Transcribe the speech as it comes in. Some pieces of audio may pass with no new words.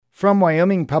From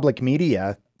Wyoming Public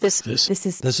Media, This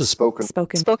is Spoken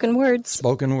words.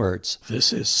 Spoken words.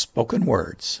 This is Spoken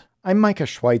Words. I'm Micah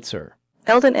Schweitzer.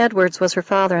 Eldon Edwards was her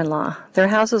father-in-law. Their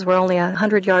houses were only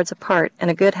 100 yards apart and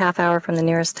a good half hour from the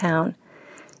nearest town.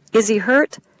 Is he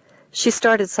hurt? She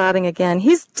started sobbing again.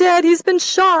 He's dead. He's been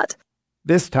shot.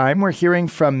 This time we're hearing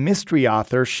from mystery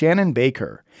author Shannon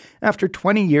Baker. After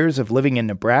 20 years of living in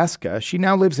Nebraska, she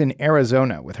now lives in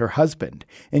Arizona with her husband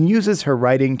and uses her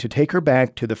writing to take her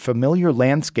back to the familiar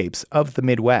landscapes of the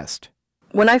Midwest.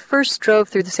 When I first drove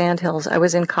through the Sandhills, I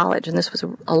was in college, and this was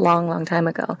a long, long time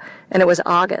ago, and it was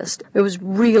August. It was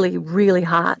really, really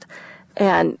hot,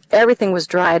 and everything was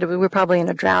dried. We were probably in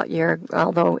a drought year,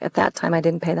 although at that time I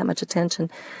didn't pay that much attention.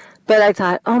 But I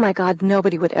thought, oh my God,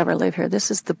 nobody would ever live here. This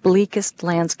is the bleakest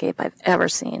landscape I've ever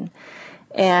seen.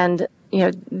 And,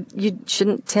 you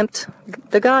shouldn't tempt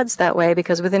the gods that way,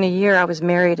 because within a year I was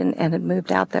married and had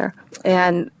moved out there.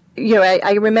 And,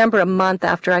 I remember a month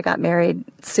after I got married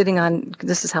sitting on,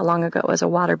 this is how long ago it was, a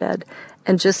waterbed,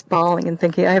 and just bawling and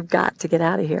thinking, I've got to get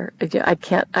out of here. I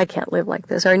can't live like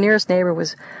this. Our nearest neighbor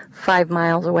was 5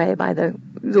 miles away by the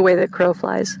way the crow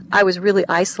flies. I was really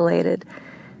isolated.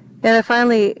 And I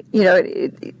finally,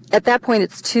 at that point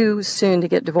it's too soon to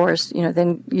get divorced.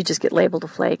 Then you just get labeled a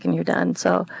flake and you're done.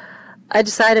 So I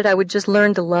decided I would just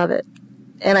learn to love it.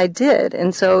 And I did.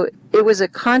 And so it was a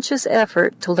conscious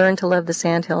effort to learn to love the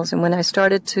Sandhills. And when I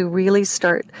started to really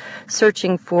start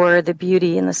searching for the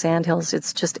beauty in the Sandhills,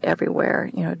 it's just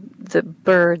everywhere. The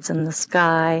birds and the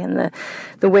sky and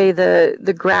the way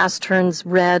the grass turns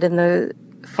red in the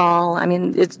fall. I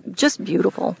mean, it's just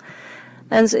beautiful.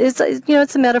 And it's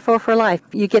a metaphor for life.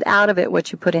 You get out of it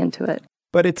what you put into it.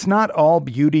 But it's not all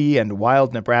beauty and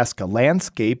wild Nebraska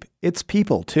landscape, it's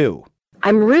people too.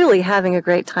 I'm really having a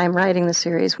great time writing the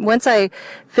series. Once I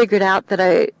figured out that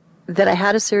I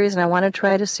had a series and I wanted to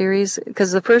write a series,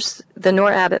 because the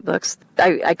Nora Abbott books,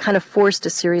 I kind of forced a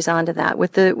series onto that.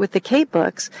 With the Kate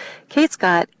books, Kate's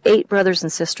got 8 brothers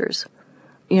and sisters.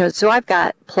 So I've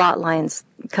got plot lines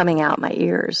coming out my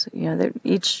ears.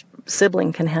 Each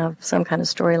sibling can have some kind of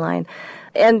storyline.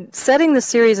 And setting the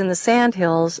series in the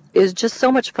Sandhills is just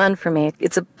so much fun for me.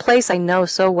 It's a place I know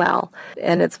so well,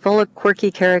 and it's full of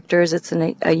quirky characters. It's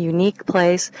a unique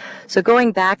place. So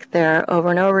going back there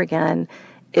over and over again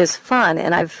is fun.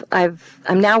 And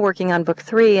I'm now working on book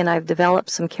 3, and I've developed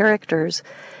some characters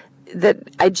that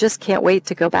I just can't wait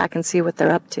to go back and see what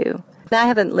they're up to. I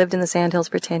haven't lived in the Sandhills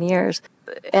for 10 years,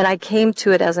 and I came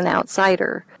to it as an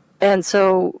outsider. And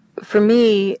so for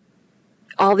me,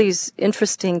 all these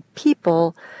interesting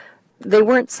people, they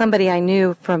weren't somebody I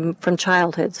knew from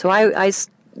childhood. So I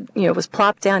was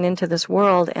plopped down into this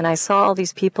world, and I saw all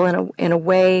these people in a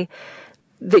way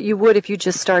that you would if you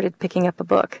just started picking up a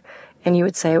book. And you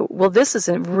would say, well, this is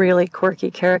a really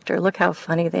quirky character. Look how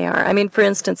funny they are. I mean, for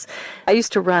instance, I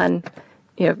used to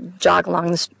jog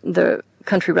along the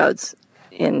country roads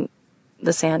in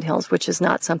the Sandhills, which is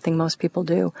not something most people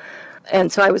do.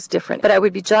 And so I was different. But I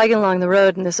would be jogging along the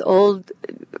road, and this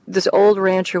old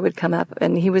rancher would come up,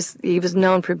 and he was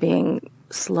known for being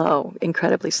slow,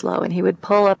 incredibly slow. And he would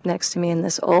pull up next to me in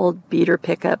this old beater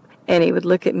pickup, and he would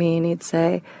look at me and he'd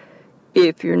say,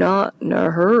 "If you're not in a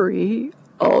hurry,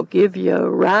 I'll give you a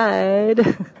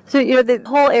ride." So, the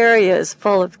whole area is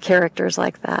full of characters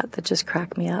like that just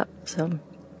crack me up. So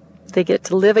they get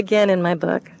to live again in my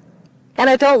book. And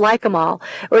I don't like them all,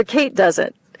 or Kate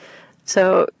doesn't.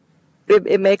 So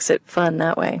it makes it fun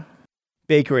that way.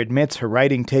 Baker admits her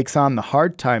writing takes on the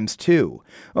hard times, too.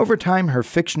 Over time, her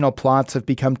fictional plots have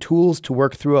become tools to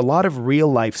work through a lot of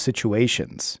real-life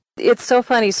situations. It's so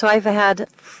funny. So I've had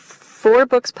 4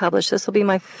 books published. This will be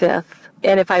my 5th.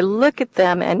 And if I look at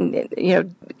them and,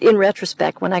 in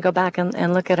retrospect, when I go back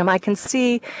and look at them, I can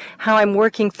see how I'm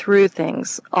working through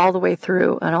things all the way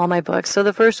through on all my books. So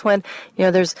the first one,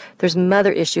 there's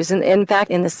mother issues. And in fact,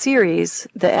 in the series,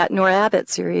 the Nora Abbott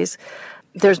series,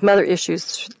 there's mother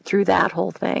issues through that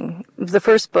whole thing. The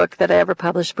first book that I ever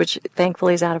published, which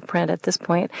thankfully is out of print at this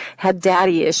point, had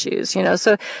daddy issues,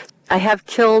 So I have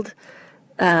killed,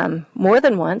 more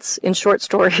than once in short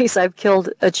stories, I've killed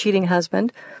a cheating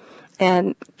husband.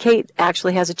 And Kate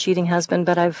actually has a cheating husband,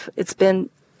 but it's been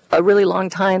a really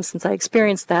long time since I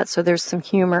experienced that, so there's some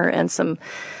humor and some,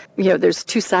 there's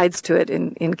 2 sides to it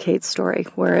in Kate's story,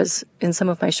 whereas in some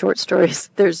of my short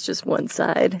stories, there's just one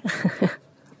side.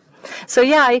 So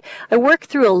yeah, I work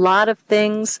through a lot of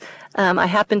things. I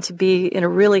happen to be in a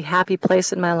really happy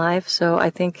place in my life, so I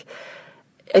think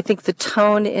the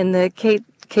tone in the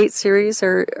Kate series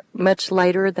are much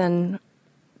lighter than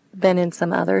in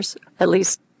some others, at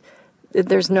least.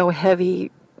 There's no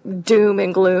heavy doom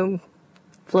and gloom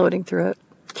floating through it.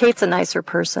 Kate's a nicer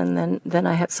person than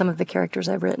I have some of the characters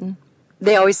I've written.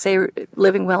 They always say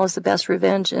living well is the best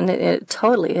revenge, and it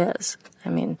totally is. I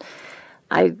mean,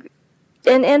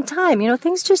 and time,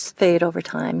 things just fade over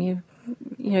time.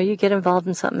 You get involved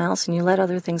in something else and you let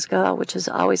other things go, which is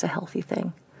always a healthy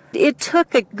thing. It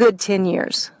took a good 10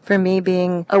 years for me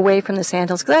being away from the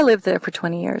Sandhills, because I lived there for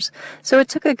 20 years. So it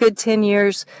took a good 10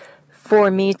 years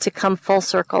for me to come full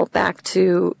circle back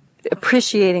to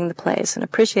appreciating the place and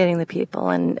appreciating the people.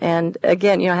 And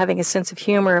again, having a sense of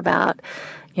humor about,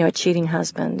 a cheating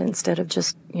husband instead of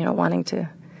just, wanting to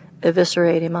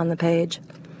eviscerate him on the page.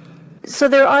 So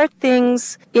there are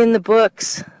things in the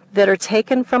books that are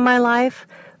taken from my life,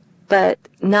 but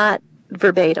not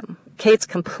verbatim. Kate's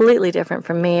completely different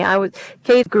from me.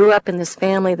 Kate grew up in this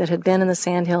family that had been in the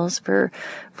Sandhills for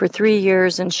 3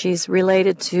 years, and she's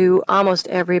related to almost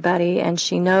everybody, and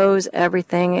she knows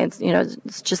everything.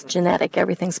 It's just genetic.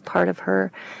 Everything's part of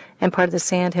her and part of the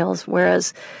Sandhills.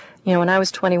 Whereas, when I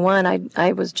was 21,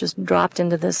 I was just dropped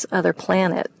into this other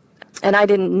planet, and I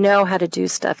didn't know how to do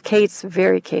stuff. Kate's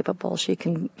very capable. She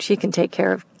can take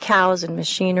care of cows and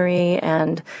machinery,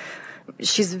 and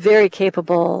she's very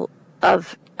capable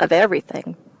of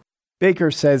everything. Baker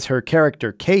says her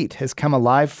character, Kate, has come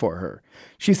alive for her.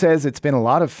 She says it's been a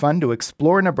lot of fun to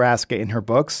explore Nebraska in her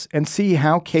books and see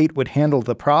how Kate would handle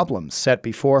the problems set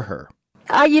before her.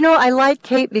 I like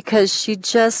Kate because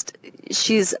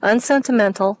she's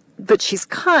unsentimental, but she's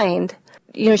kind.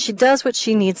 She does what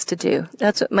she needs to do.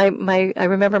 That's what I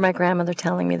remember my grandmother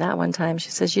telling me that one time.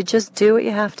 She says, you just do what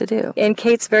you have to do. And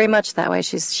Kate's very much that way.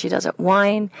 She doesn't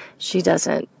whine. She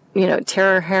doesn't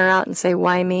tear her hair out and say,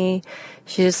 why me?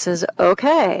 She just says,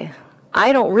 okay,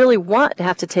 I don't really want to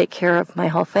have to take care of my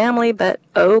whole family, but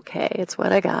okay, it's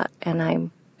what I got,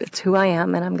 and it's who I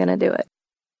am, and I'm going to do it.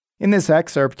 In this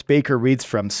excerpt, Baker reads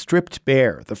from Stripped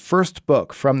Bare, the first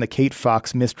book from the Kate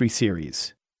Fox mystery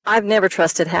series. I've never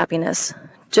trusted happiness.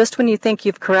 Just when you think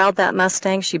you've corralled that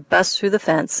Mustang, she busts through the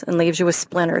fence and leaves you with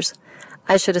splinters.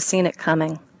 I should have seen it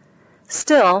coming.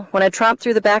 Still, when I tromped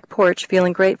through the back porch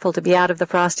feeling grateful to be out of the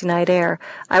frosty night air,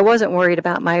 I wasn't worried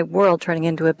about my world turning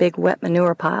into a big wet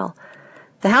manure pile.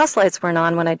 The house lights weren't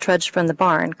on when I trudged from the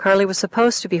barn. Carly was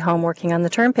supposed to be home working on the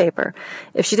term paper.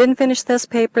 If she didn't finish this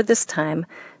paper this time,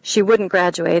 she wouldn't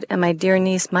graduate, and my dear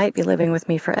niece might be living with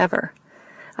me forever.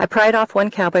 I pried off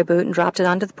one cowboy boot and dropped it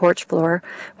onto the porch floor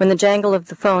when the jangle of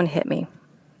the phone hit me.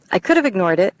 I could have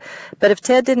ignored it, but if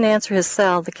Ted didn't answer his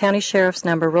cell, the county sheriff's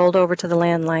number rolled over to the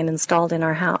landline installed in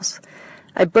our house.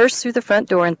 I burst through the front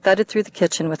door and thudded through the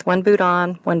kitchen with one boot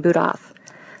on, one boot off.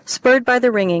 Spurred by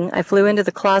the ringing, I flew into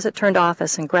the closet-turned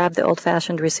office and grabbed the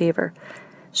old-fashioned receiver.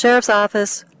 Sheriff's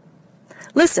office.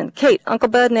 Listen, Kate, Uncle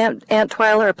Bud and Aunt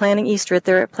Twyla are planning Easter at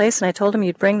their place, and I told them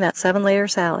you'd bring that 7-layer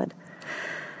salad.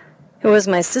 It was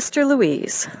my sister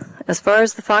Louise. As far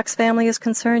as the Fox family is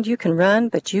concerned, you can run,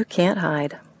 but you can't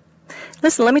hide.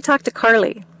 Listen, let me talk to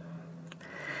Carly.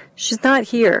 She's not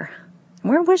here.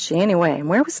 Where was she anyway? And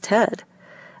where was Ted?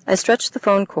 I stretched the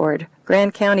phone cord.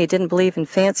 Grand County didn't believe in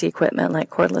fancy equipment like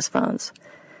cordless phones.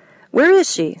 Where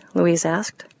is she? Louise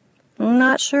asked.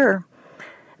 Not sure.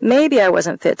 Maybe I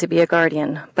wasn't fit to be a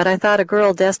guardian, but I thought a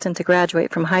girl destined to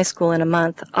graduate from high school in a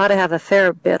month ought to have a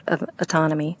fair bit of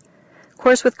autonomy. Of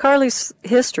course, with Carly's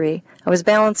history, I was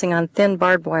balancing on thin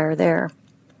barbed wire there.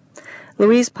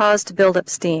 Louise paused to build up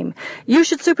steam. You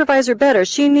should supervise her better.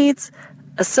 She needs...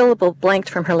 A syllable blanked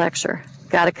from her lecture.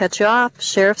 Gotta cut you off.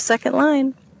 Sheriff's second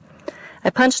line. I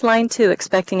punched line 2,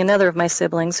 expecting another of my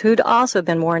siblings, who'd also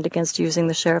been warned against using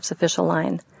the sheriff's official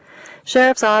line.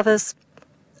 Sheriff's office.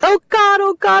 Oh, God,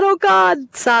 oh, God, oh,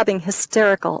 God! Sobbing,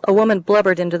 hysterical. A woman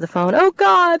blubbered into the phone. Oh,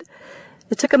 God!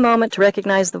 It took a moment to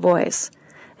recognize the voice,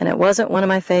 and it wasn't one of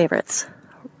my favorites.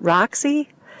 Roxy?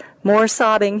 More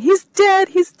sobbing. He's dead,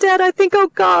 I think,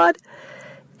 oh, God!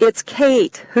 It's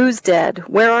Kate. Who's dead?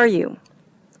 Where are you?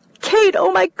 Kate,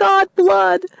 oh, my God,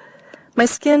 blood! My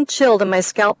skin chilled and my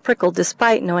scalp prickled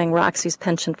despite knowing Roxy's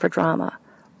penchant for drama.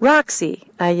 Roxy,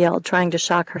 I yelled, trying to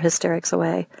shock her hysterics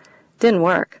away. Didn't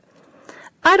work.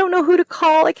 I don't know who to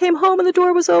call. I came home and the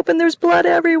door was open. There's blood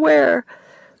everywhere.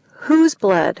 Whose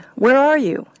blood? Where are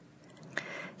you?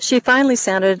 She finally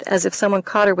sounded as if someone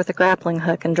caught her with a grappling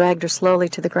hook and dragged her slowly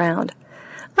to the ground.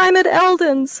 I'm at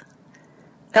Eldon's.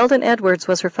 Eldon Edwards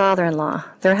was her father-in-law.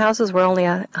 Their houses were only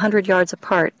 100 yards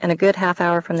apart and a good half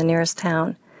hour from the nearest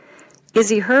town. Is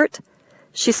he hurt?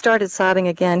 She started sobbing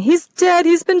again. He's dead.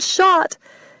 He's been shot.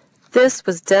 This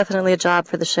was definitely a job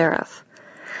for the sheriff.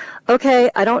 Okay,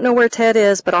 I don't know where Ted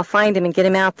is, but I'll find him and get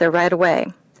him out there right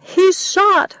away. He's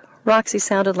shot! Roxy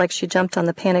sounded like she jumped on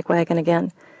the panic wagon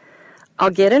again. I'll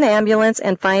get an ambulance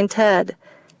and find Ted.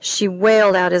 She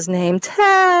wailed out his name.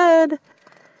 Ted!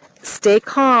 Stay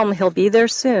calm. He'll be there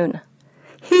soon.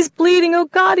 He's bleeding. Oh,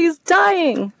 God, he's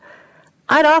dying.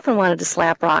 I'd often wanted to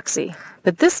slap Roxy,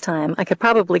 but this time I could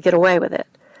probably get away with it.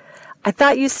 I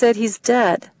thought you said he's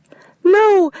dead.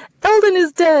 No, Eldon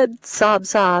is dead. Sob,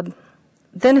 sob.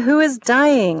 Then who is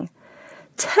dying?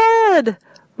 Ted!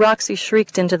 Roxy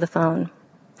shrieked into the phone.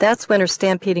 That's when her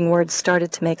stampeding words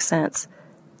started to make sense.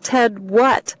 Ted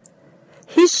what?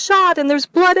 He's shot and there's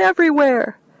blood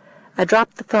everywhere. I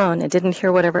dropped the phone and didn't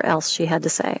hear whatever else she had to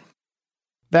say.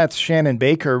 That's Shannon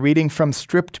Baker reading from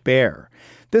Stripped Bare.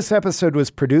 This episode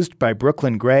was produced by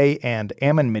Brooklyn Gray and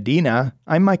Ammon Medina.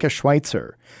 I'm Micah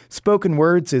Schweitzer. Spoken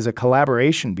Words is a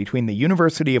collaboration between the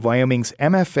University of Wyoming's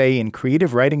MFA in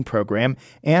Creative Writing program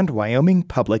and Wyoming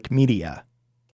Public Media.